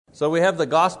So we have the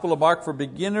Gospel of Mark for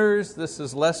Beginners. This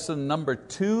is lesson number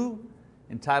 2,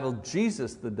 entitled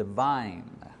Jesus the Divine.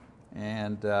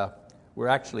 And we're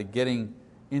actually getting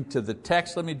into the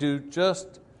text. Let me do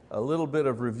just a little bit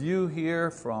of review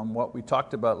here from what we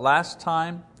talked about last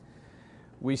time.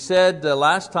 We said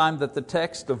last time that the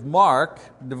text of Mark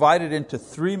divided into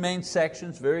 3 main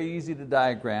sections, very easy to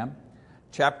diagram.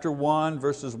 Chapter 1,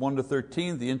 verses 1 to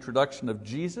 13, the introduction of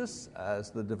Jesus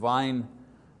as the divine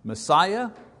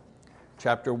Messiah.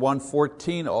 Chapter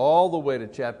 1:14 all the way to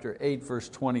chapter 8, verse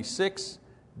 26,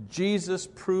 Jesus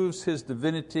proves His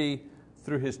divinity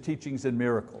through His teachings and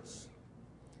miracles.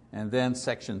 And then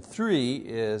section 3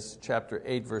 is chapter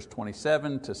 8, verse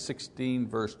 27 to 16,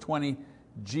 verse 20.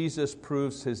 Jesus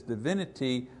proves His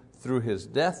divinity through His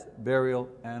death, burial,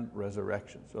 and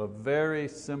resurrection. So a very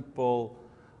simple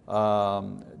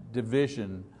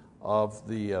division of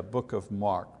the book of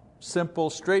Mark.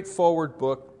 Simple, straightforward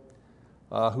book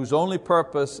whose only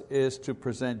purpose is to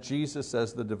present Jesus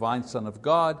as the divine Son of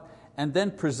God and then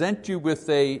present you with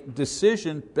a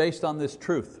decision based on this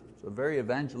truth. It's a very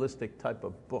evangelistic type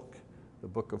of book, the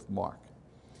book of Mark.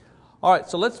 All right,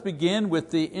 so let's begin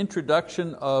with the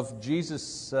introduction of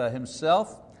Jesus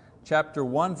Himself. Chapter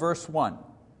 1, verse 1.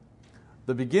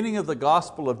 The beginning of the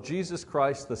gospel of Jesus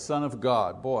Christ, the Son of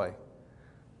God. Boy,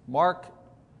 Mark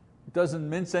doesn't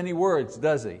mince any words,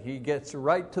 does he? He gets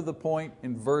right to the point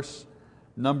in verse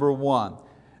number 1.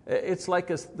 It's like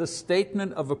the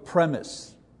statement of a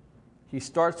premise. He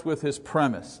starts with his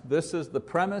premise. This is the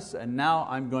premise, and now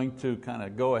I'm going to kind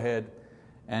of go ahead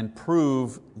and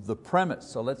prove the premise.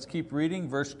 So let's keep reading,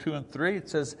 verse 2 and 3. It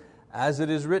says, "As it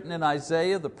is written in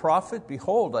Isaiah the prophet,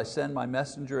 behold, I send my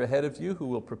messenger ahead of you who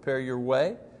will prepare your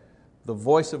way. The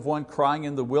voice of one crying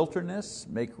in the wilderness,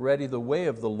 make ready the way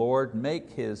of the Lord,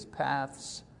 make His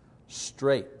paths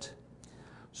straight."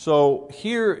 So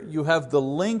here you have the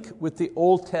link with the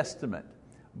Old Testament.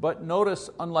 But notice,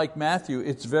 unlike Matthew,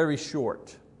 it's very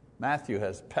short. Matthew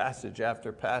has passage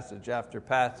after passage after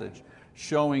passage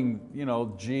showing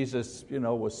Jesus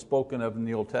was spoken of in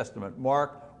the Old Testament.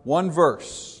 Mark, 1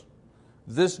 verse.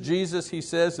 This Jesus, he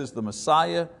says, is the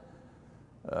Messiah,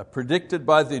 predicted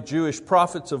by the Jewish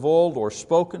prophets of old, or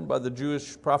spoken by the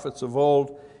Jewish prophets of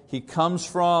old. He comes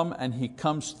from and He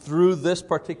comes through this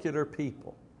particular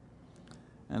people.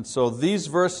 And so these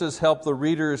verses help the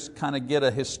readers kind of get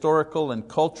a historical and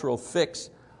cultural fix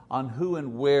on who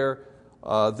and where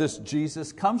this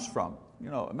Jesus comes from.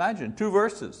 Imagine 2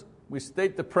 verses. We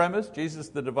state the premise, Jesus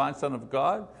the divine Son of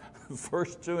God.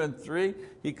 Verse 2 and 3,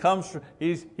 He comes.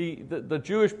 The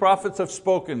Jewish prophets have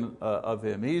spoken of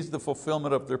Him. He's the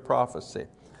fulfillment of their prophecy.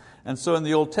 And so in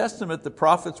the Old Testament, the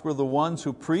prophets were the ones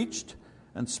who preached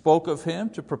and spoke of Him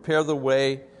to prepare the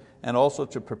way and also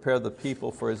to prepare the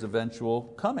people for His eventual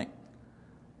coming.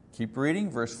 Keep reading,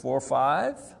 verse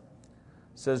 4-5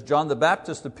 says, "John the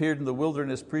Baptist appeared in the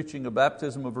wilderness preaching a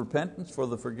baptism of repentance for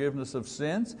the forgiveness of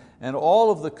sins, and all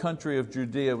of the country of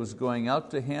Judea was going out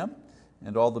to Him,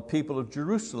 and all the people of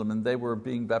Jerusalem, and they were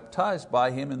being baptized by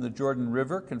Him in the Jordan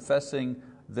River, confessing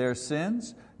their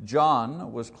sins.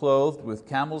 John was clothed with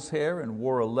camel's hair and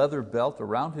wore a leather belt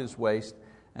around his waist,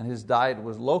 and his diet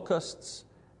was locusts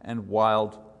and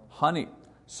wild honey."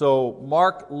 So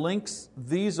Mark links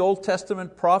these Old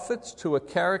Testament prophets to a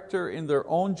character in their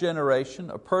own generation,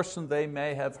 a person they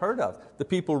may have heard of. The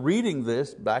people reading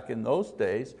this back in those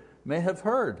days may have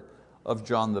heard of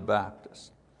John the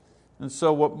Baptist. And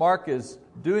so what Mark is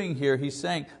doing here, he's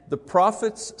saying, the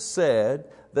prophets said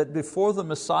that before the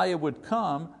Messiah would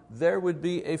come, there would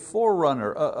be a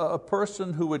forerunner, a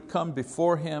person who would come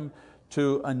before Him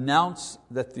to announce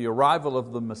that the arrival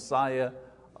of the Messiah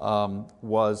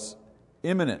was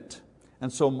imminent.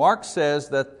 And so Mark says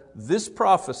that this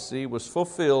prophecy was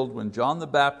fulfilled when John the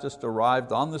Baptist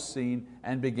arrived on the scene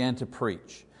and began to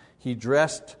preach. He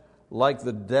dressed like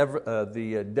the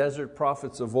desert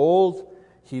prophets of old.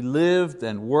 He lived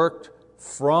and worked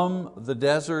from the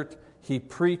desert. He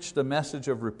preached a message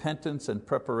of repentance and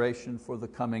preparation for the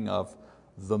coming of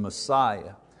the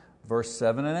Messiah. Verse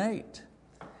 7 and 8.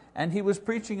 "And He was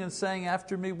preaching and saying,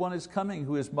 after me one is coming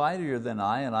who is mightier than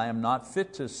I, and I am not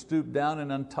fit to stoop down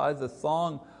and untie the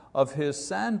thong of His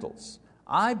sandals.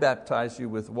 I baptize you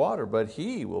with water, but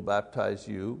He will baptize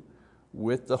you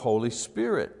with the Holy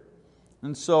Spirit."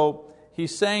 And so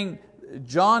he's saying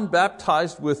John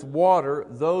baptized with water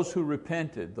those who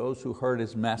repented, those who heard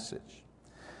His message.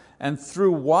 And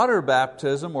through water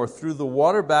baptism, or through the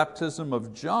water baptism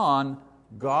of John,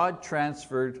 God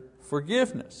transferred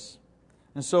forgiveness.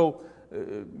 And so,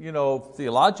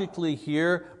 theologically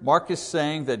here, Mark is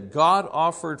saying that God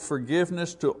offered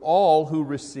forgiveness to all who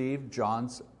received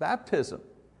John's baptism.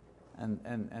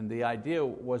 And the idea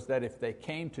was that if they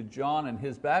came to John and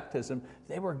his baptism,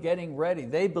 they were getting ready.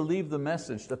 They believed the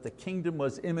message that the kingdom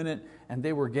was imminent, and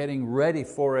they were getting ready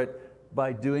for it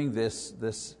by doing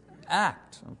this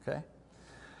act. Okay?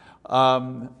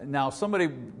 Now somebody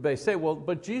may say, well,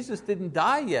 but Jesus didn't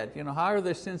die yet. How are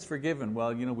their sins forgiven?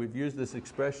 Well, we've used this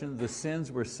expression, the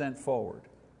sins were sent forward.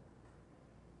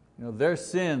 Their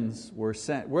sins were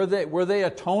sent. Were they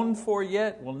atoned for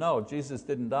yet? Well, no, Jesus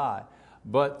didn't die.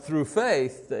 But through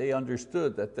faith, they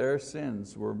understood that their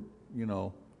sins were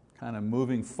kind of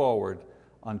moving forward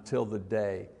until the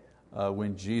day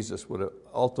when Jesus would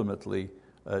ultimately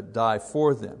die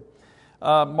for them.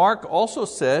 Mark also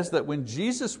says that when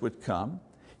Jesus would come,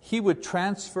 He would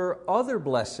transfer other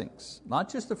blessings,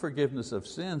 not just the forgiveness of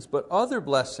sins, but other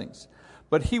blessings.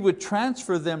 But He would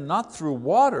transfer them not through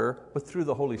water, but through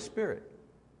the Holy Spirit.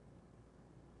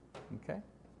 Okay?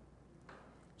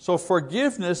 So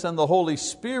forgiveness and the Holy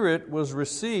Spirit was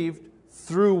received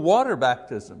through water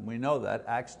baptism. We know that,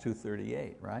 Acts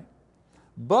 2:38, right?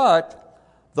 But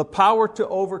the power to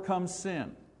overcome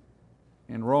sin,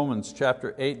 in Romans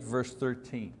chapter 8, verse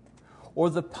 13. Or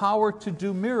the power to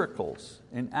do miracles,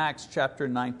 in Acts chapter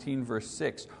 19, verse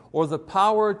 6. Or the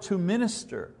power to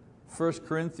minister, 1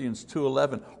 Corinthians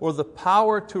 2:11, or the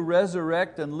power to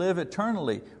resurrect and live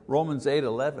eternally, Romans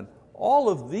 8:11. All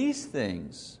of these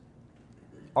things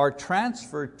are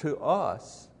transferred to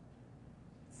us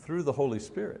through the Holy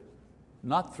Spirit,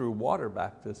 not through water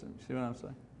baptism. See what I'm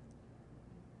saying?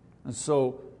 And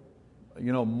so,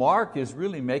 Mark is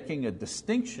really making a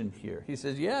distinction here. He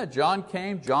says, yeah, John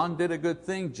came, John did a good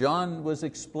thing, John was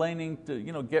explaining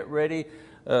to get ready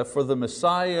for the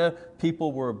Messiah.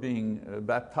 People were being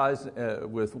baptized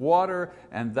with water,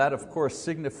 and that of course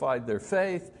signified their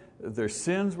faith. Their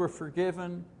sins were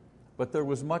forgiven, but there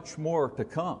was much more to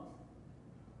come.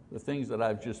 The things that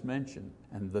I've just mentioned,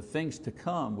 and the things to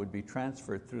come would be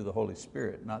transferred through the Holy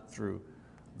Spirit, not through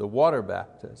the water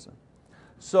baptism.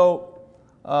 So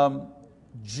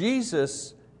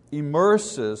Jesus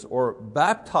immerses or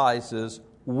baptizes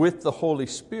with the Holy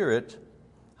Spirit.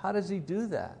 How does He do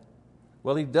that?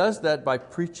 Well, He does that by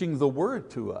preaching the Word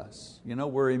to us.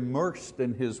 We're immersed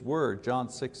in His Word, John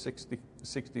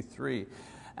 6:63.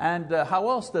 And how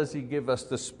else does He give us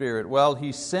the Spirit? Well,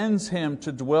 He sends Him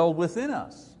to dwell within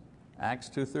us, Acts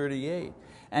 2:38.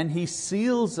 And He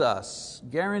seals us,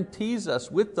 guarantees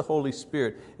us with the Holy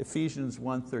Spirit, Ephesians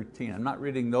 1:13. I'm not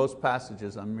reading those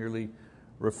passages, I'm merely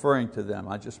referring to them.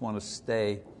 I just want to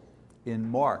stay in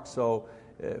Mark. So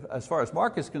as far as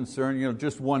Mark is concerned,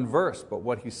 just one verse, but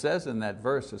what he says in that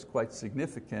verse is quite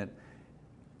significant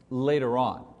later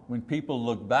on. When people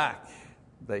look back,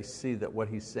 they see that what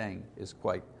he's saying is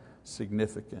quite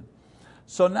significant.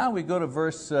 So now we go to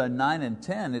verse 9 and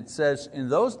 10. It says, in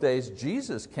those days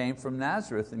Jesus came from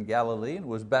Nazareth in Galilee and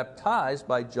was baptized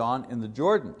by John in the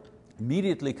Jordan.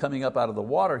 Immediately coming up out of the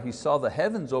water, He saw the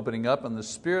heavens opening up and the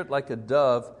Spirit like a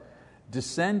dove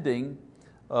descending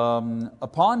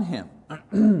upon Him.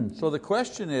 So the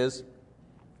question is,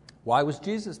 why was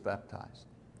Jesus baptized?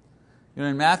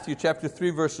 In Matthew chapter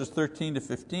 3, verses 13 to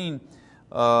 15,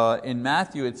 in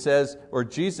Matthew it says, or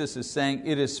Jesus is saying,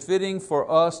 it is fitting for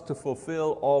us to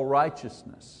fulfill all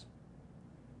righteousness.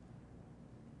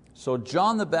 So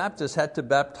John the Baptist had to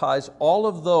baptize all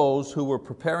of those who were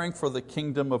preparing for the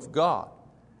kingdom of God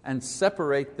and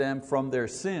separate them from their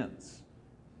sins.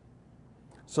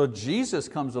 So Jesus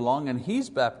comes along and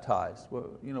He's baptized. Well,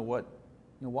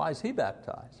 why is He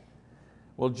baptized?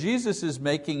 Well, Jesus is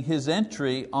making His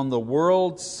entry on the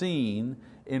world scene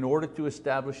in order to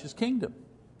establish His kingdom.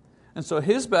 And so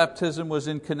His baptism was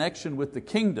in connection with the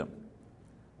kingdom,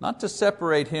 not to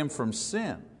separate Him from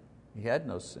sin. He had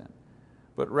no sin.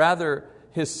 But rather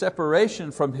His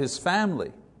separation from His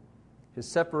family, His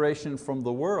separation from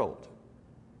the world,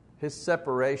 His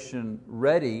separation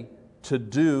ready to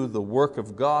do the work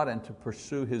of God and to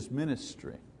pursue His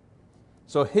ministry.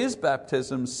 So His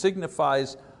baptism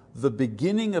signifies the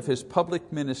beginning of His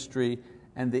public ministry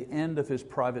and the end of His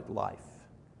private life.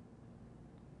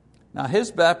 Now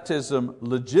His baptism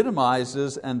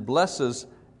legitimizes and blesses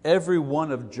every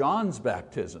one of John's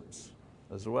baptisms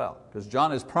as well. Because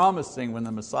John is promising when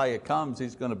the Messiah comes,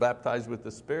 he's going to baptize with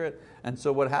the Spirit. And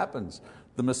so what happens?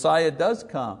 The Messiah does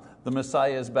come. The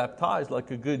Messiah is baptized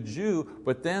like a good Jew,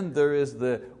 but then there is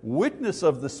the witness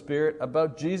of the Spirit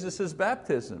about Jesus'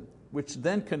 baptism, which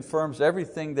then confirms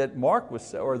everything that Mark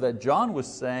was, or that John was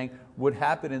saying would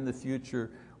happen in the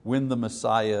future when the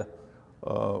Messiah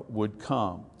would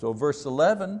come. So verse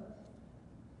 11,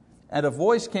 and a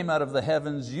voice came out of the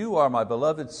heavens, you are my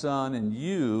beloved Son, and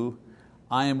you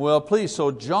I am well pleased. So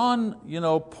John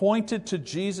pointed to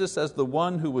Jesus as the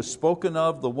one who was spoken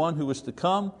of, the one who was to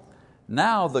come.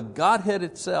 Now the Godhead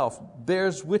itself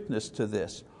bears witness to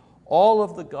this. All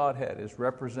of the Godhead is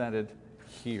represented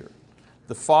here.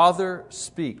 The Father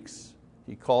speaks.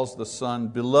 He calls the Son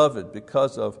beloved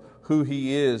because of who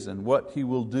He is and what He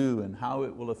will do and how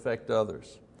it will affect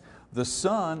others. The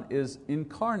Son is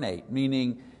incarnate,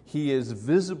 meaning He is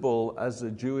visible as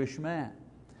a Jewish man.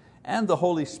 And the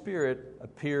Holy Spirit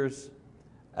appears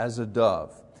as a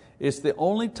dove. It's the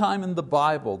only time in the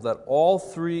Bible that all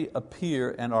three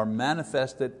appear and are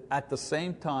manifested at the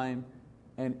same time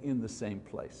and in the same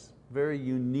place. Very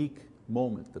unique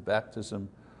moment, the baptism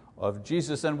of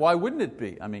Jesus. And why wouldn't it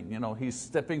be? I mean, He's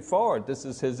stepping forward. This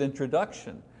is His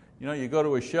introduction. You go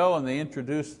to a show and they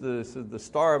introduce the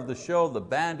star of the show, the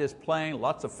band is playing,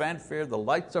 lots of fanfare, the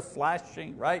lights are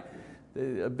flashing, right?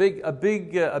 A big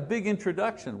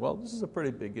introduction. Well, this is a pretty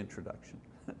big introduction.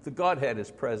 The Godhead is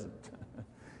present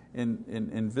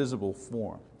in visible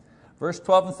form. Verse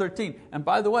 12 and 13. And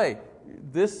by the way,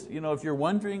 this, if you're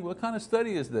wondering what kind of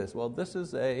study is this? Well, this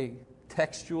is a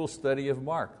textual study of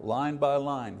Mark, line by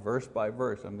line, verse by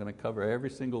verse. I'm going to cover every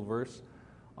single verse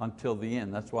until the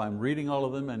end. That's why I'm reading all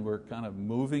of them and we're kind of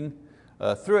moving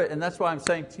through it. And that's why I'm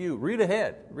saying to you, read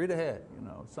ahead.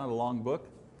 It's not a long book.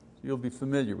 You'll be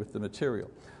familiar with the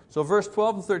material. So verse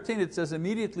 12 and 13, it says,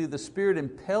 immediately the Spirit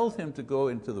impelled Him to go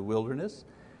into the wilderness.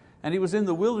 And He was in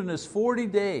the wilderness 40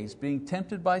 days, being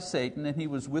tempted by Satan, and He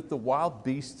was with the wild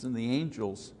beasts, and the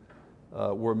angels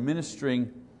were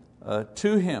ministering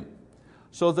to Him.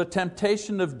 So the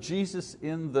temptation of Jesus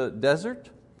in the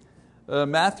desert,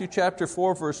 Matthew chapter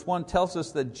 4 verse 1 tells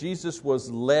us that Jesus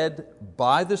was led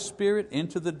by the Spirit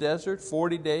into the desert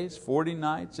 40 days, 40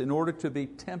 nights in order to be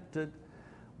tempted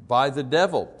by the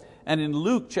devil. And in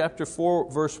Luke chapter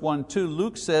 4 verse 1-2,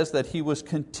 Luke says that He was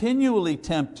continually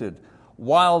tempted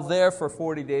while there for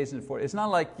 40 days and 40. It's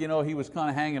not like He was kind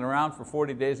of hanging around for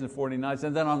 40 days and 40 nights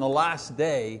and then on the last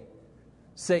day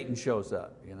Satan shows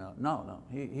up. No.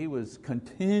 He was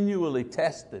continually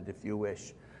tested, if you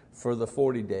wish, for the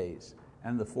 40 days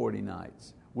and the 40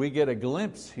 nights. We get a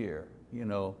glimpse here,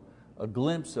 a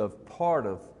glimpse of part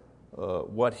of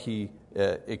what He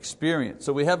experienced.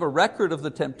 So we have a record of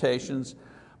the temptations,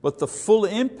 but the full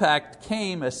impact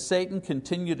came as Satan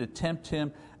continued to tempt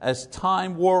Him as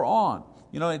time wore on.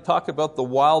 They talk about the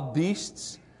wild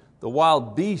beasts. The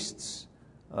wild beasts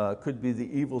could be the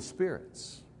evil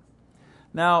spirits.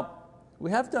 Now,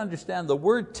 we have to understand the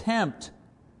word tempt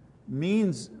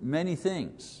means many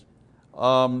things.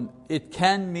 It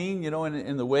can mean,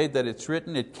 in the way that it's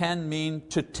written, it can mean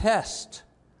to test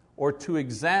or to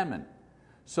examine.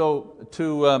 So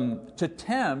to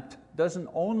tempt doesn't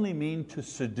only mean to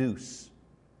seduce.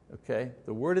 Okay?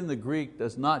 The word in the Greek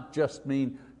does not just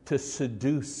mean to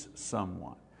seduce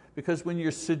someone. Because when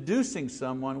you're seducing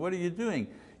someone, what are you doing?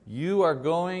 You are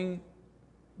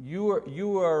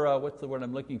what's the word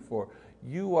I'm looking for?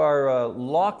 You are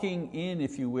locking in,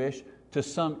 if you wish, to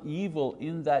some evil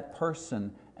in that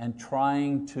person and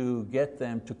trying to get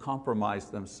them to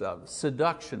compromise themselves.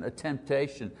 Seduction, a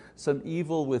temptation, some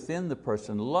evil within the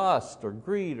person, lust or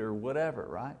greed or whatever,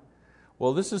 right?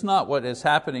 Well, this is not what is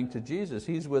happening to Jesus.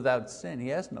 He's without sin. He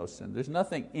has no sin. There's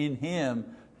nothing in Him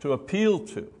to appeal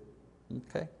to.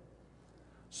 Okay?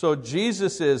 So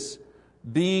Jesus is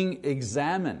being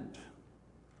examined.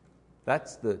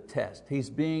 That's the test. He's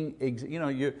being,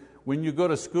 when you go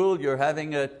to school, you're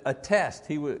having a test.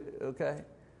 Okay?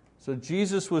 So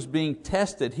Jesus was being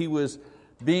tested. He was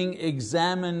being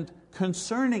examined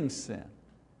concerning sin.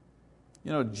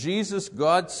 Jesus,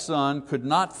 God's Son, could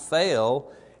not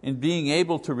fail in being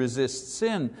able to resist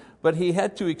sin, but He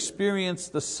had to experience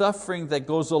the suffering that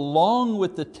goes along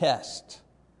with the test.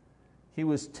 He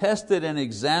was tested and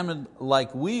examined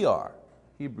like we are.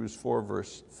 Hebrews 4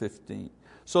 verse 15.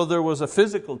 So there was a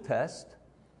physical test,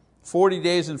 40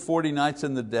 days and 40 nights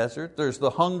in the desert. There's the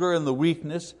hunger and the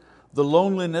weakness, the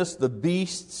loneliness, the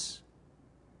beasts.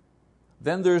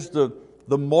 Then there's the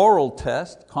moral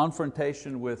test,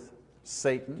 confrontation with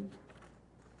Satan.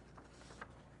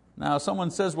 Now someone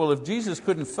says, well, if Jesus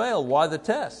couldn't fail, why the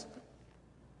test?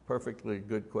 Perfectly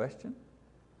good question.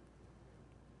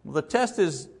 Well, the test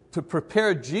is to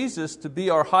prepare Jesus to be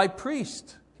our high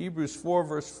priest. Hebrews 4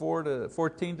 verse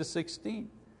 14 to 16,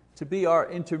 to be our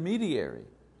intermediary.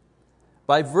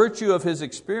 By virtue of His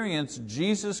experience,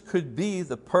 Jesus could be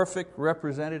the perfect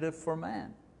representative for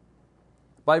man.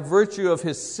 By virtue of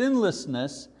His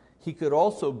sinlessness, He could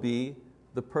also be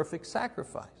the perfect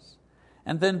sacrifice.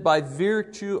 And then by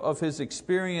virtue of His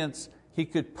experience, He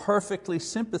could perfectly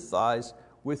sympathize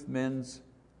with men's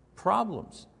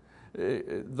problems.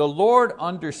 The Lord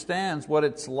understands what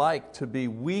it's like to be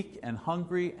weak and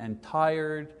hungry and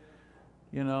tired,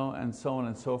 and so on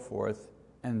and so forth,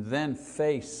 and then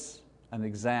face an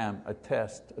exam, a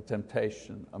test, a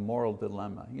temptation, a moral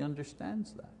dilemma. He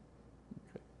understands that.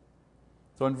 Okay.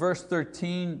 So in verse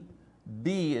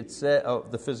 13b, it says,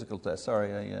 the physical test, sorry,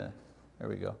 there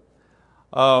we go.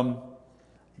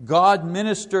 God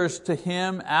ministers to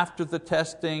him after the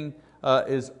testing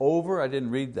is over. I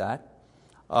didn't read that.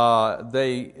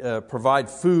 They provide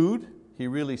food. He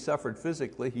really suffered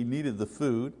physically. He needed the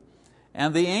food.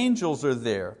 And the angels are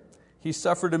there. He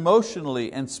suffered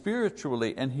emotionally and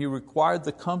spiritually, and he required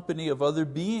the company of other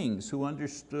beings who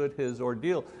understood his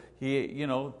ordeal. He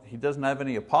doesn't have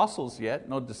any apostles yet,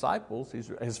 no disciples.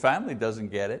 His family doesn't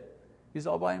get it. He's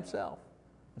all by himself.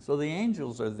 So the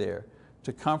angels are there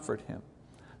to comfort him.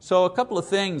 So a couple of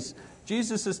things.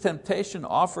 Jesus' temptation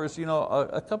offers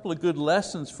a couple of good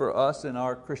lessons for us in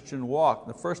our Christian walk.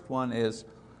 The first one is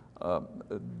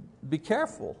be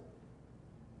careful.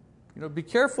 Be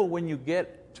careful when you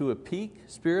get to a peak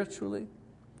spiritually.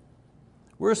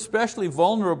 We're especially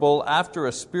vulnerable after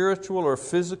a spiritual or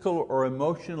physical or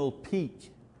emotional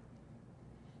peak.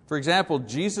 For example,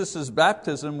 Jesus'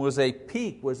 baptism was a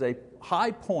peak, was a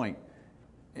high point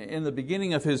in the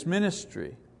beginning of His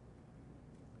ministry.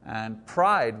 And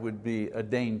pride would be a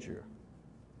danger.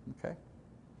 Okay?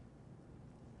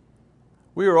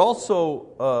 We are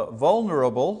also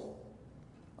vulnerable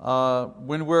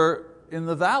when we're in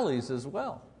the valleys as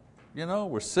well.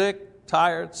 We're sick,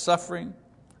 tired, suffering.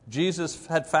 Jesus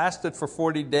had fasted for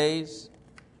 40 days.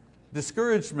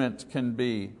 Discouragement can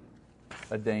be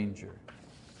a danger.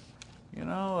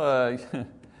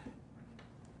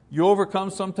 You overcome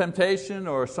some temptation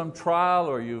or some trial,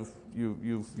 or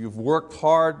you've worked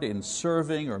hard in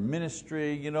serving or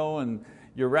ministry, and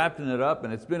you're wrapping it up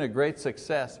and it's been a great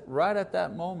success. Right at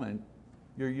that moment,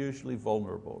 you're usually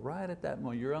vulnerable. Right at that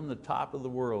moment, you're on the top of the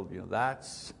world.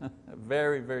 That's a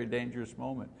very, very dangerous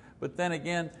moment. But then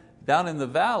again, down in the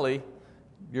valley,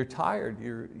 you're tired,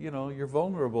 you're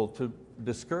vulnerable to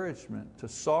discouragement, to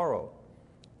sorrow,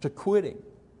 to quitting.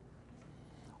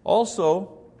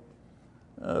 Also,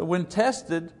 when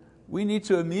tested, we need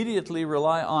to immediately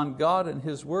rely on God and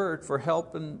His Word for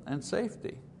help and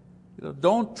safety.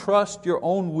 Don't trust your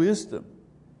own wisdom.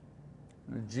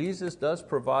 Jesus does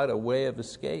provide a way of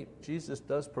escape. Jesus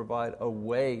does provide a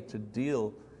way to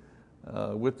deal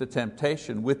with the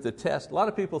temptation, with the test. A lot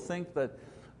of people think that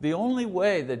the only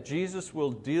way that Jesus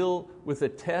will deal with the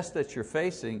test that you're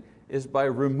facing is by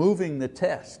removing the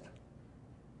test.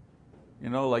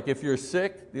 Like if you're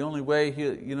sick, the only way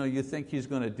you think He's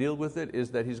going to deal with it is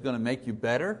that He's going to make you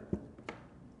better.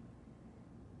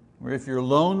 Or if you're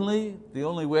lonely, the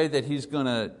only way that He's going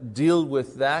to deal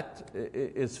with that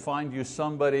is find you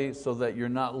somebody so that you're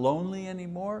not lonely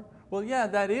anymore. Well, yeah,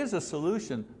 that is a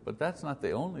solution, but that's not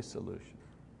the only solution.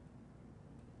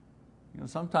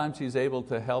 Sometimes He's able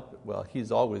to help, well,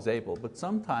 He's always able, but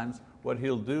sometimes what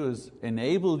He'll do is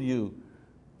enable you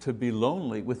to be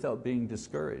lonely without being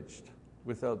discouraged,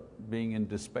 without being in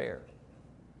despair.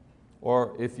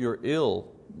 Or if you're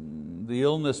ill, the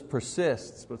illness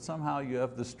persists, but somehow you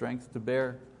have the strength to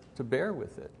bear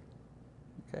with it.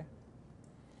 Okay?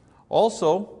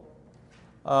 Also,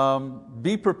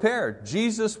 be prepared.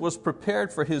 Jesus was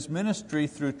prepared for His ministry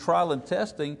through trial and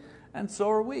testing, and so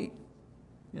are we.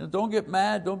 Don't get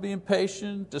mad, don't be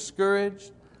impatient,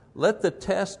 discouraged. Let the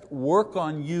test work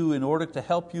on you in order to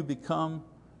help you become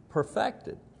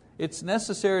perfected. It's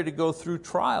necessary to go through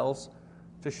trials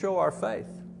to show our faith.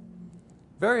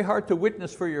 Very hard to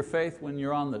witness for your faith when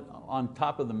you're on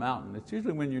top of the mountain. It's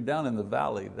usually when you're down in the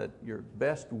valley that you're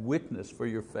best witness for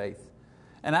your faith.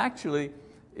 And actually,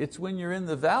 it's when you're in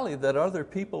the valley that other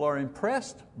people are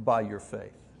impressed by your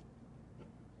faith.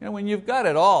 When you've got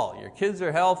it all, your kids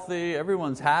are healthy,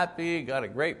 everyone's happy, got a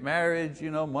great marriage,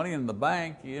 money in the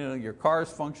bank, your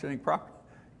car's functioning properly.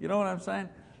 You know what I'm saying?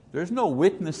 There's no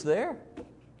witness there.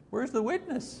 Where's the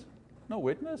witness? No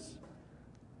witness.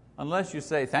 Unless you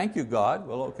say, thank you, God,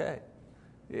 well, okay.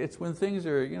 It's when things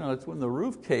are, it's when the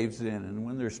roof caves in and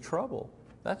when there's trouble.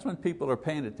 That's when people are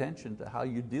paying attention to how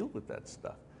you deal with that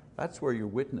stuff. That's where your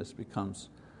witness becomes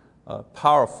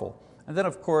powerful. And then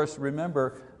of course,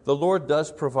 remember, the Lord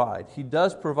does provide. He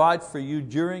does provide for you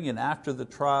during and after the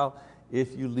trial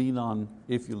if you lean on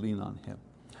Him.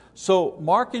 So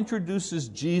Mark introduces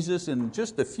Jesus in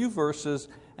just a few verses,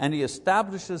 and he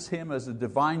establishes Him as a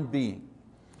divine being.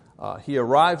 He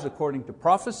arrives according to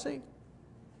prophecy.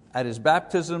 At His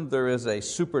baptism, there is a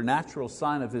supernatural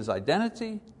sign of His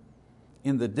identity.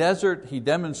 In the desert, He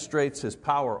demonstrates His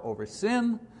power over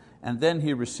sin. and then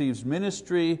He receives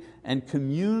ministry and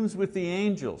communes with the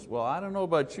angels. Well, I don't know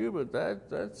about you, but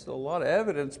that's a lot of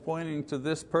evidence pointing to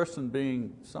this person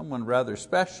being someone rather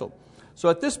special. So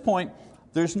at this point,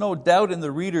 there's no doubt in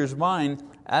the reader's mind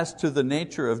as to the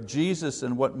nature of Jesus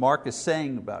and what Mark is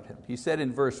saying about Him. He said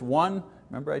in verse 1,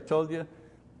 remember I told you,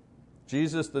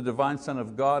 Jesus, the divine Son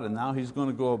of God, and now he's going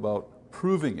to go about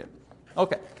proving it.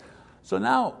 Okay, so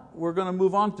now we're going to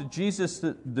move on to Jesus'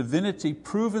 divinity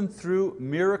proven through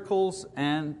miracles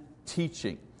and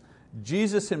teaching.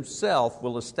 Jesus Himself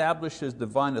will establish His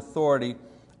divine authority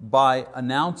by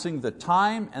announcing the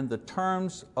time and the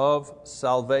terms of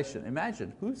salvation.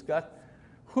 Imagine,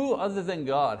 who other than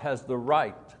God has the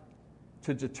right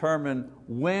to determine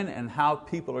when and how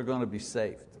people are going to be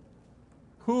saved?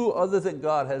 Who other than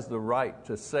God has the right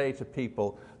to say to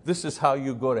people, this is how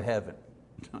you go to heaven?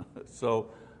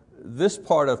 So this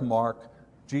part of Mark,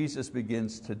 Jesus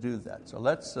begins to do that. So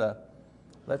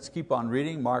let's keep on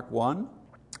reading Mark 1.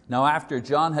 Now after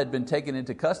John had been taken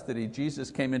into custody,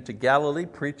 Jesus came into Galilee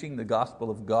preaching the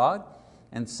gospel of God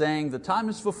and saying, the time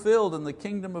is fulfilled and the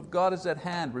kingdom of God is at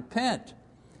hand. Repent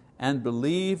and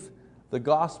believe the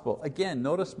gospel. Again,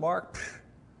 notice Mark,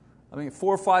 4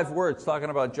 or 5 words talking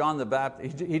about John the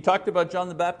Baptist. He talked about John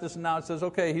the Baptist and now it says,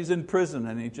 okay, he's in prison,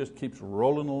 and he just keeps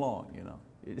rolling along.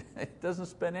 It doesn't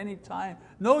spend any time,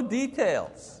 no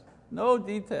details.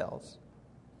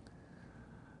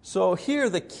 So here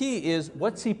the key is,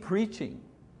 what's he preaching?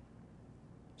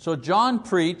 So John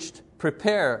preached,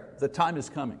 prepare, the time is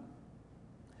coming.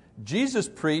 Jesus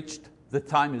preached, the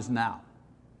time is now.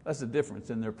 That's the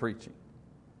difference in their preaching.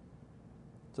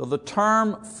 So the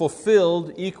term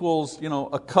fulfilled equals,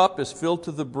 a cup is filled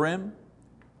to the brim.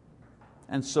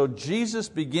 And so Jesus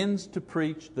begins to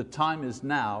preach, the time is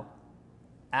now,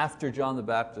 after John the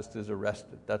Baptist is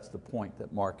arrested. That's the point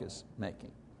that Mark is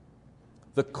making.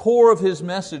 The core of his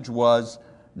message was,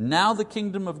 now the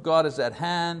kingdom of God is at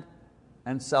hand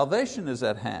and salvation is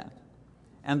at hand.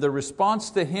 And the response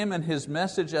to him and his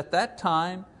message at that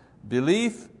time,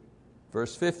 belief,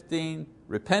 verse 15,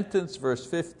 repentance, verse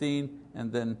 15,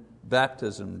 and then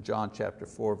baptism, John chapter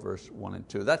 4, verse 1 and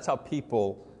 2. That's how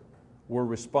people were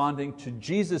responding to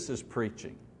Jesus'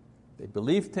 preaching. They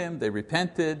believed Him, they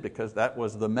repented because that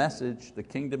was the message, the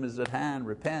kingdom is at hand,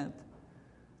 repent.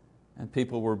 And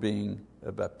people were being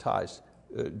baptized.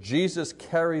 Jesus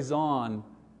carries on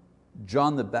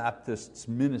John the Baptist's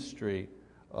ministry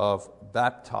of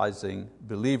baptizing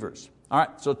believers. All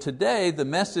right, so today the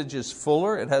message is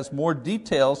fuller, it has more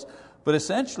details, but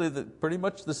essentially pretty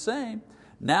much the same.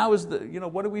 Now is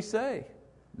what do we say?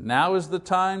 Now is the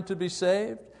time to be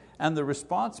saved. And the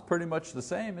response pretty much the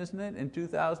same, isn't it, in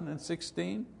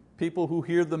 2016? People who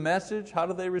hear the message, how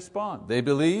do they respond? They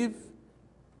believe,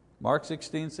 Mark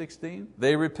 16:16.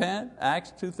 They repent,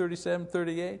 Acts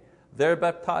 2:37-38. They're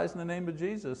baptized in the name of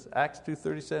Jesus, Acts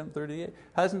 2:37-38.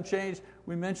 Hasn't changed.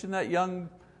 We mentioned that young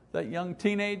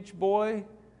teenage boy.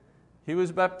 He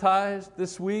was baptized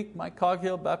this week. Mike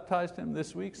Coghill baptized him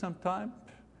this week sometime.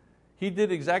 He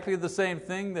did exactly the same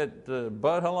thing that,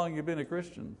 Bud, how long have you been a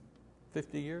Christian?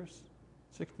 50 years?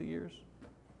 60 years?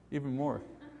 Even more.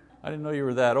 I didn't know you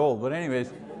were that old, but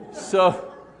anyways.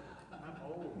 So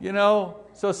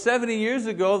 70 years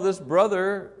ago, this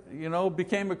brother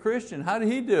became a Christian. How did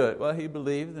he do it? Well, he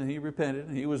believed and he repented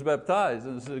and he was baptized.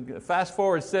 And so fast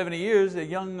forward 70 years, a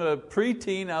young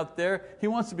preteen out there, he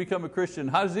wants to become a Christian.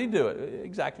 How does he do it?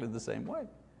 Exactly the same way.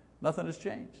 Nothing has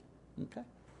changed. Okay.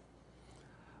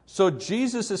 So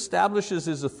Jesus establishes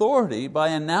His authority by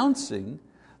announcing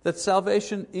that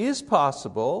salvation is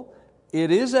possible,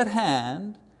 it is at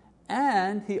hand,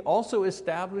 and He also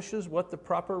establishes what the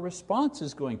proper response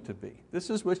is going to be.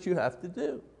 This is what you have to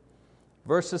do.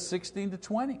 Verses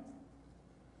 16-20.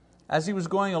 As He was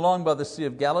going along by the Sea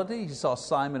of Galilee, He saw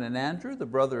Simon and Andrew, the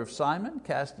brother of Simon,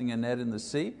 casting a net in the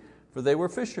sea, for they were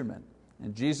fishermen.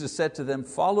 And Jesus said to them,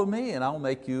 follow me, and I will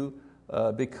make you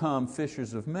become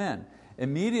fishers of men.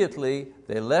 Immediately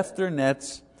they left their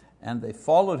nets and they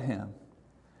followed Him.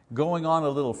 Going on a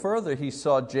little further, He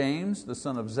saw James, the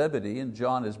son of Zebedee, and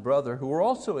John his brother, who were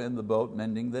also in the boat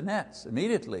mending the nets.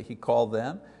 Immediately He called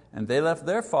them, and they left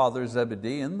their father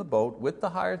Zebedee in the boat with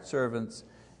the hired servants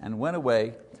and went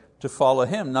away to follow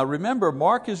Him. Now remember,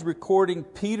 Mark is recording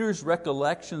Peter's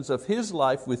recollections of his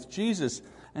life with Jesus,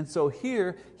 and so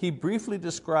here he briefly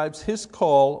describes his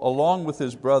call along with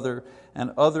his brother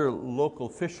and other local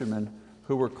fishermen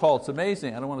who were called. It's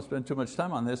amazing, I don't want to spend too much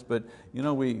time on this, but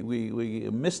we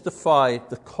mystify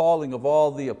the calling of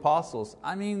all the apostles.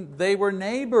 They were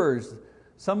neighbors.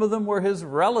 Some of them were His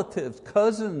relatives,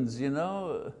 cousins.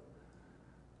 Well,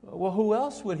 who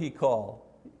else would He call?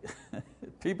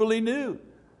 People He knew.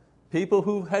 people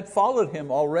who had followed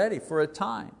Him already for a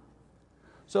time.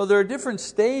 So there are different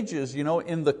stages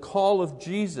in the call of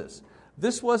Jesus.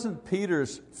 This wasn't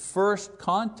Peter's first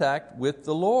contact with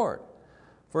the Lord.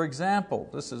 For example,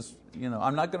 this is,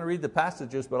 I'm not going to read the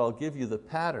passages, but I'll give you the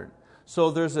pattern.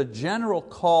 So there's a general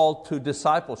call to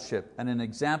discipleship, and an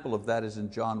example of that is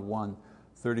in John 1,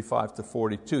 35 to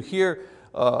 42. Here,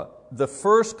 the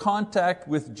first contact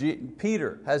with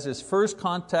Peter has his first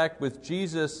contact with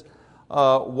Jesus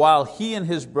while he and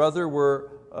his brother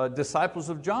were disciples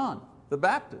of John the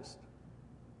Baptist.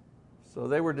 So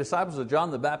they were disciples of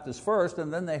John the Baptist first,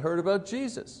 and then they heard about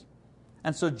Jesus.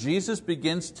 And so Jesus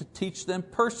begins to teach them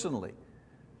personally,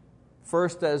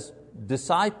 first as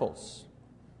disciples.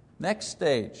 Next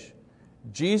stage,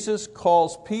 Jesus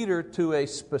calls Peter to a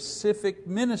specific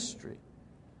ministry.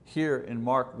 Here in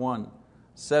Mark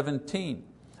 1:17,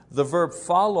 the verb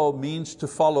follow means to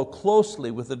follow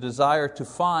closely with a desire to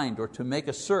find or to make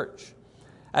a search.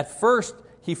 At first,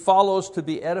 he follows to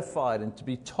be edified and to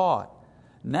be taught.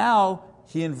 Now,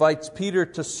 he invites Peter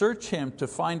to search him to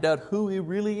find out who he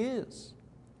really is.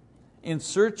 In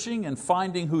searching and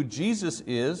finding who Jesus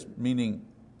is, meaning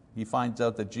he finds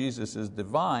out that Jesus is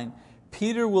divine,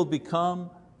 Peter will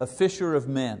become a fisher of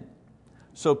men.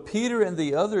 So Peter and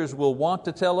the others will want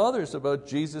to tell others about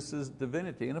Jesus'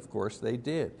 divinity, and of course they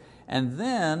did. And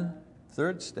then,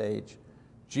 third stage,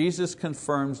 Jesus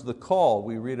confirms the call.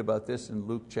 We read about this in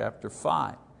Luke chapter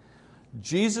 5.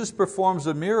 Jesus performs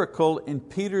a miracle in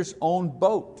Peter's own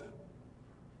boat.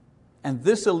 And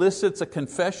this elicits a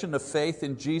confession of faith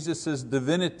in Jesus'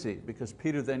 divinity, because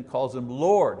Peter then calls Him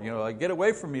Lord. Get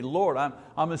away from me, Lord,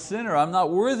 I'm a sinner, I'm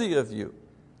not worthy of You.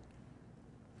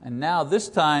 And now this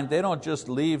time they don't just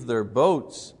leave their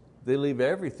boats, they leave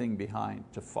everything behind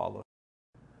to follow.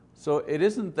 So it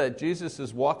isn't that Jesus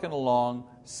is walking along,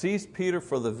 sees Peter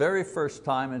for the very first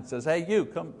time and says, hey, you,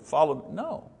 come follow me.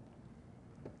 No.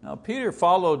 Now Peter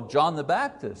followed John the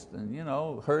Baptist and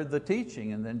heard the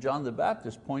teaching, and then John the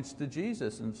Baptist points to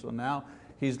Jesus, and so now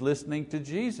he's listening to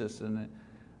Jesus, and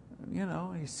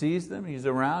he sees them, he's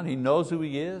around, he knows who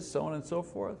He is, so on and so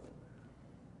forth.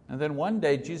 And then one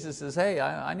day Jesus says, hey,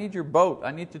 I need your boat,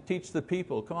 I need to teach the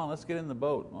people, come on, let's get in the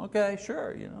boat. Okay,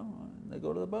 sure, they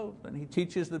go to the boat, and He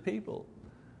teaches the people.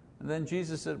 And then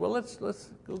Jesus said, well, let's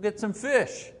go get some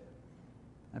fish.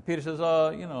 And Peter says,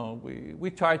 we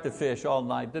tried to fish all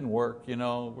night, didn't work,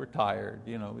 we're tired,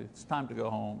 it's time to go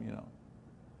home.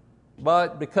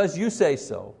 But because you say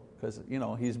so, because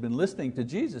he's been listening to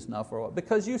Jesus now for a while,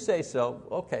 because you say so,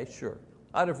 okay, sure,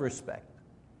 out of respect.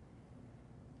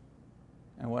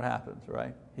 And what happens,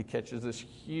 right? He catches this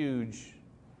huge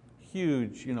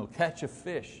catch of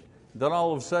fish. Then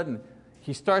all of a sudden,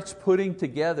 he starts putting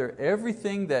together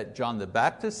everything that John the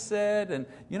Baptist said, and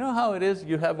you know how it is,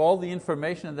 you have all the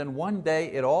information and then one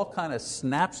day it all kind of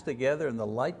snaps together and the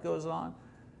light goes on.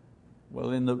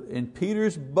 Well, in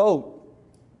Peter's boat,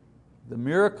 the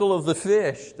miracle of the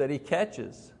fish that he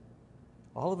catches,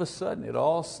 all of a sudden it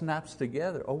all snaps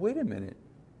together. Oh, wait a minute,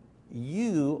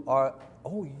 you're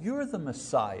the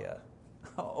Messiah.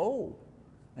 Oh,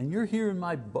 and you're here in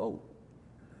my boat.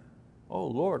 Oh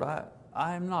Lord, I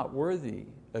am not worthy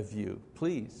of You,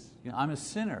 please. I'm a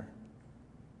sinner.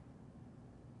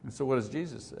 And so what does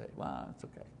Jesus say? Well, it's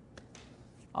okay.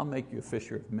 I'll make you a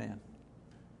fisher of men.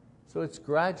 So it's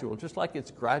gradual, just like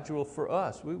it's gradual for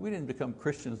us. We didn't become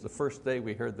Christians the first day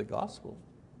we heard the gospel.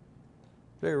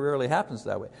 Very rarely happens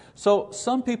that way. So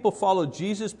some people follow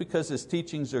Jesus because His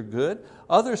teachings are good.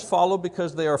 Others follow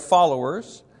because they are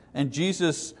followers, and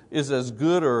Jesus is as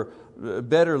good or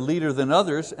better leader than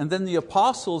others. And then the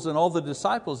apostles and all the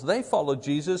disciples, they follow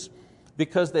Jesus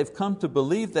because they've come to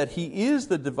believe that He is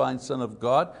the divine Son of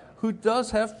God who does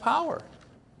have power.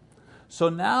 So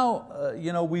now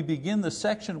we begin the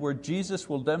section where Jesus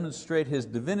will demonstrate His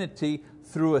divinity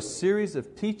through a series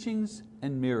of teachings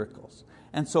and miracles.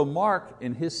 And so Mark,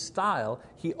 in his style,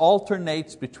 he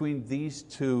alternates between these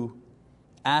two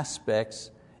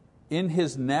aspects in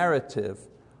his narrative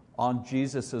on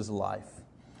Jesus' life.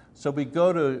 So we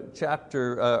go to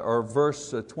chapter or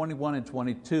verse 21 and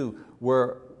 22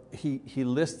 where he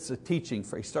lists a teaching.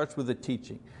 He starts with a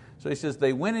teaching. So he says,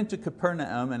 they went into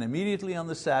Capernaum, and immediately on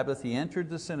the Sabbath he entered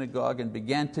the synagogue and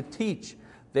began to teach.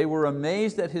 They were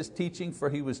amazed at His teaching, for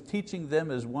He was teaching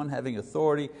them as one having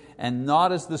authority and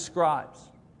not as the scribes.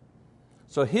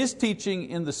 So His teaching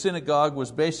in the synagogue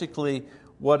was basically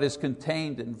what is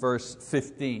contained in verse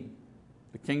 15.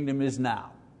 The kingdom is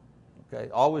now.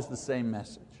 Okay? Always the same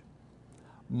message.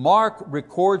 Mark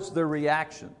records their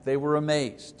reaction. They were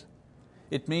amazed.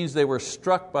 It means they were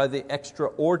struck by the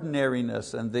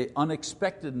extraordinariness and the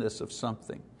unexpectedness of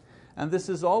something. And this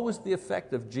is always the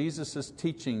effect of Jesus'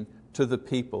 teaching to the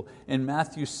people. In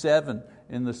Matthew 7,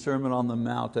 in the Sermon on the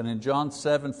Mount, and in John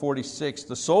 7:46,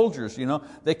 the soldiers,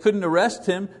 they couldn't arrest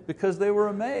Him because they were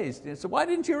amazed. So why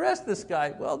didn't you arrest this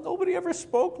guy? Well, nobody ever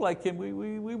spoke like Him.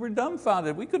 We were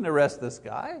dumbfounded. We couldn't arrest this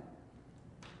guy.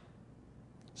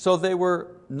 So they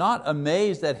were not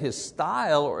amazed at His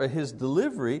style or His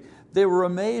delivery. They were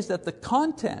amazed at the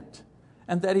content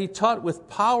and that He taught with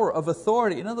power of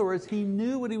authority. In other words, He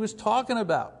knew what He was talking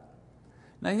about.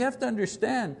 Now you have to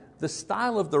understand, the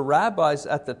style of the rabbis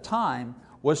at the time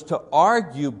was to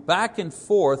argue back and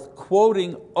forth,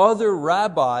 quoting other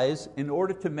rabbis in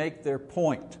order to make their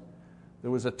point.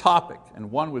 There was a topic,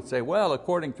 and one would say, well,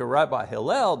 according to Rabbi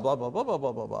Hillel, blah, blah, blah, blah,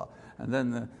 blah, blah, blah. And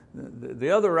then the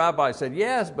other rabbi said,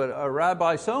 yes, but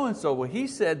Rabbi so-and-so, well, he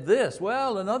said this.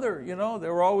 Well, another, they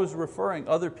were always referring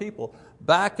other people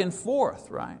back and forth,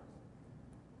 right?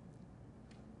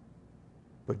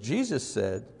 But Jesus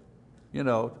said,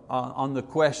 on the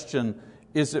question,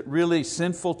 is it really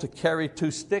sinful to carry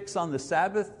 2 sticks on the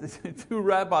Sabbath? 2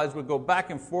 rabbis would go back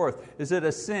and forth. Is it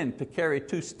a sin to carry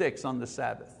 2 sticks on the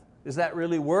Sabbath? Is that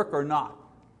really work or not?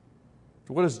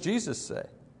 What does Jesus say?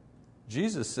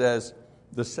 Jesus says,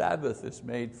 the Sabbath is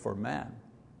made for man,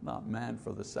 not man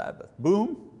for the Sabbath.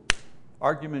 Boom,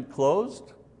 argument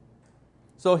closed.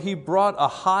 So He brought a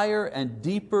higher and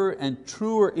deeper and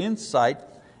truer insight,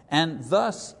 and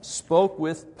thus spoke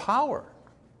with power.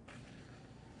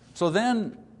 So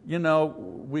then,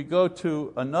 we go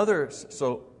to another,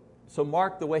 so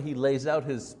Mark, the way he lays out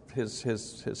his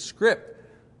script,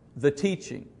 the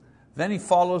teaching. Then he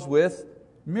follows with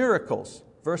miracles,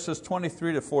 verses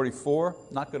 23 to 44.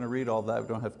 Not going to read all that, we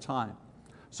don't have time.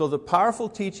 So the powerful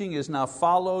teaching is now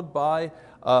followed by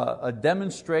a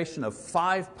demonstration of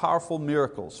 5 powerful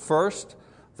miracles. First,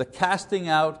 the casting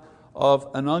out of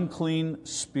an unclean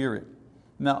spirit.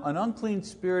 Now, an unclean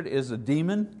spirit is a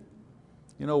demon,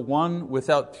 one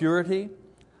without purity.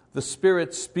 The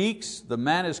spirit speaks, the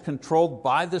man is controlled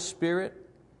by the spirit.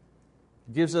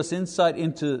 Gives us insight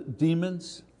into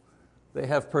demons. They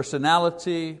have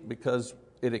personality because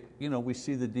we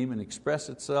see the demon express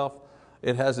itself.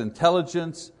 It has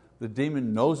intelligence, the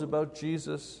demon knows about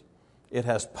Jesus. It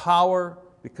has power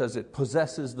because it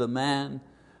possesses the man.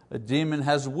 A demon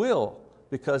has will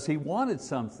because he wanted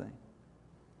something.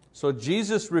 So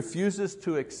Jesus refuses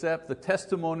to accept the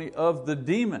testimony of the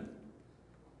demon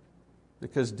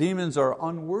because demons are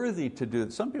unworthy to do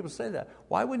it. Some people say that.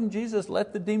 Why wouldn't Jesus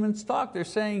let the demons talk? They're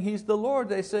saying He's the Lord.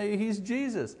 They say He's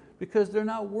Jesus because they're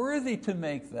not worthy to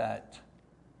make that.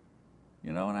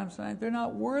 You know what I'm saying? They're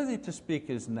not worthy to speak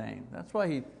His name. That's why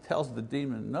He tells the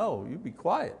demon, no, you be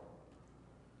quiet.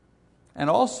 And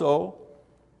also,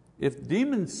 if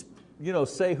demons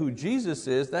say who Jesus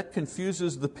is, that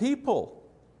confuses the people.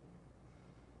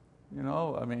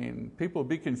 People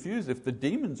be confused if the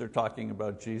demons are talking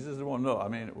about Jesus. They won't know.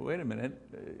 Wait a minute,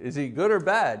 is He good or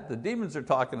bad? The demons are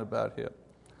talking about Him.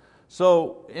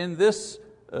 So in this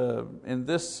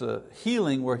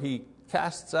healing where He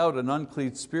casts out an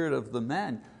unclean spirit of the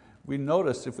man, we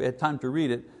notice, if we had time to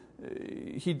read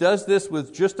it, He does this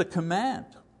with just a command.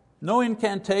 No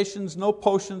incantations, no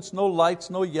potions, no lights,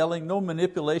 no yelling, no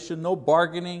manipulation, no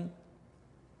bargaining.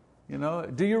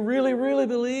 Do you really, really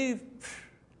believe?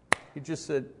 He just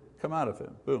said, come out of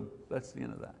him. Boom, that's the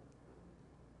end of that.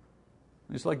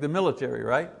 It's like the military,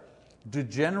 right? Do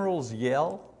generals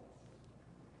yell?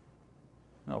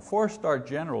 No, 4-star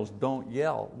generals don't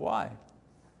yell. Why?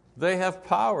 They have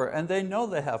power and they know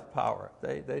they have power.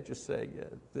 They just say, yeah,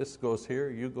 this goes here,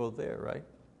 you go there, right?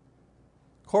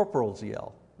 Corporals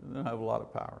yell. They don't have a lot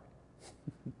of power.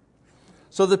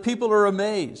 So the people are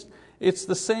amazed. It's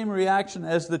the same reaction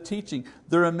as the teaching.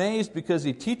 They're amazed because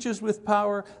He teaches with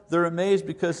power. They're amazed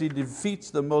because He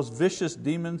defeats the most vicious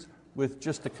demons with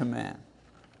just a command.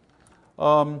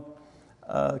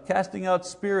 Casting out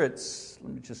spirits,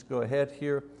 let me just go ahead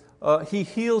here. He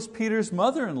heals Peter's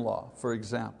mother-in-law, for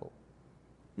example.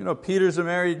 Peter's a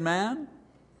married man.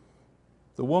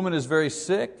 The woman is very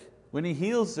sick. When He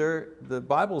heals her, the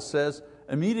Bible says,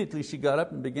 immediately she got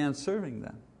up and began serving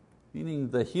them,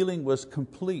 meaning the healing was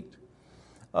complete.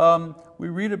 We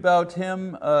read about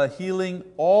Him healing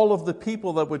all of the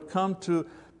people that would come to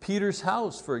Peter's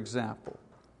house, for example.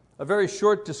 A very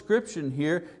short description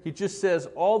here. He just says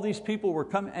all these people were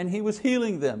coming and He was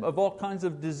healing them of all kinds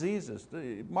of diseases.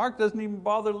 Mark doesn't even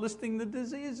bother listing the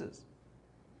diseases.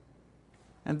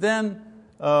 And then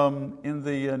in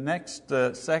the next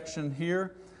section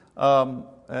here,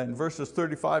 in verses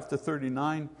 35 to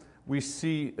 39, we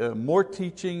see more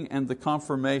teaching and the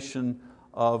confirmation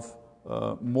of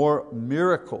more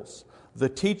miracles. the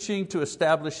teaching to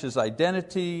establish His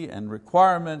identity and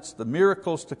requirements, the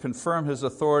miracles to confirm His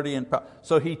authority and power.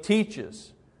 So He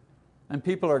teaches. And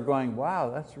people are going, wow,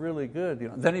 that's really good.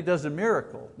 Then He does a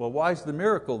miracle. Well, why is the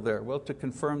miracle there? Well, to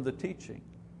confirm the teaching.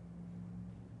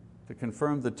 To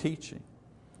confirm the teaching.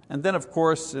 And then, of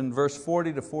course, in verse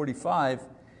 40 to 45,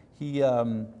 He, let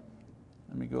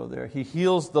me go there, He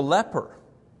heals the leper.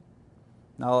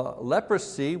 Now,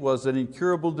 leprosy was an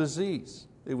incurable disease.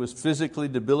 It was physically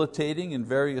debilitating in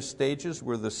various stages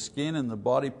where the skin and the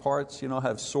body parts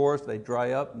have sores, they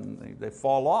dry up and they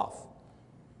fall off.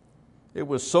 It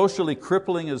was socially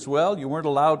crippling as well. You weren't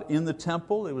allowed in the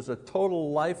temple. It was a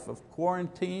total life of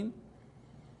quarantine.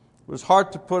 It was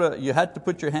hard to you had to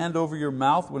put your hand over your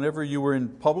mouth whenever you were in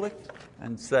public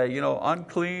and say,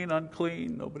 unclean,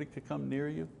 unclean. Nobody could come near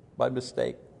you by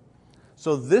mistake.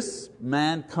 So this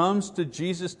man comes to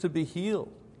Jesus to be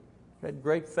healed. He had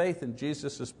great faith in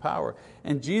Jesus' power.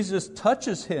 And Jesus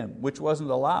touches him, which wasn't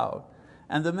allowed,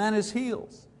 and the man is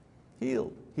healed.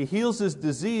 He heals his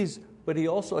disease, but He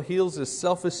also heals his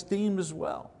self-esteem as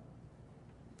well.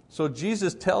 So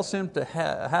Jesus tells him to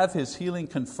have his healing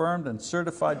confirmed and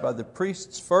certified by the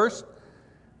priests first,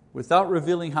 without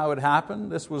revealing how it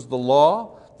happened. This was the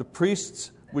law. The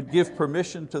priests would give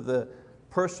permission to the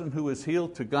person who was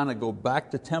healed to kind of go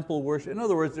back to temple worship. In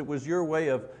other words, it was your way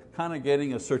of kind of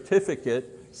getting a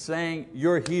certificate saying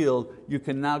you're healed. You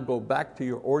can now go back to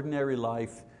your ordinary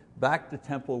life, back to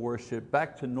temple worship,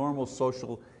 back to normal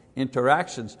social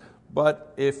interactions.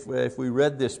 But if we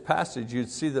read this passage, you'd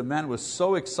see the man was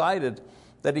so excited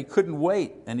that he couldn't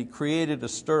wait, and he created a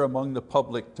stir among the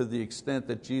public to the extent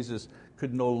that Jesus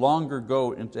could no longer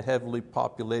go into heavily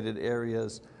populated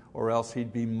areas, or else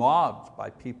he'd be mobbed by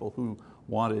people who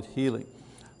wanted healing.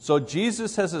 So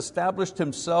Jesus has established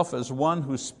Himself as one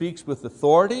who speaks with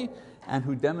authority and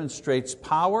who demonstrates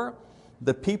power.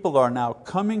 The people are now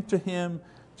coming to Him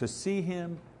to see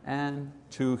Him and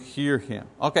to hear Him.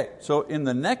 Okay, so in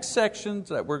the next sections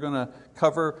that we're going to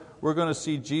cover, we're going to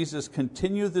see Jesus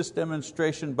continue this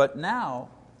demonstration, but now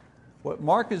what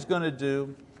Mark is going to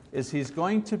do is he's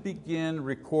going to begin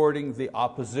recording the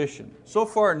opposition. So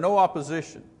far, no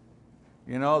opposition.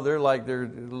 They're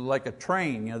like a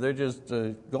train. They're just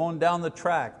going down the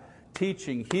track,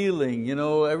 teaching, healing.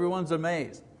 Everyone's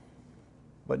amazed.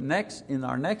 But in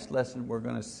our next lesson, we're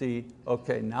going to see,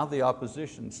 okay, now the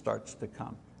opposition starts to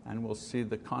come, and we'll see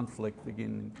the conflict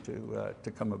beginning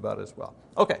to come about as well.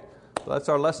 Okay, so that's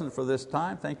our lesson for this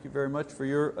time. Thank you very much for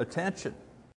your attention.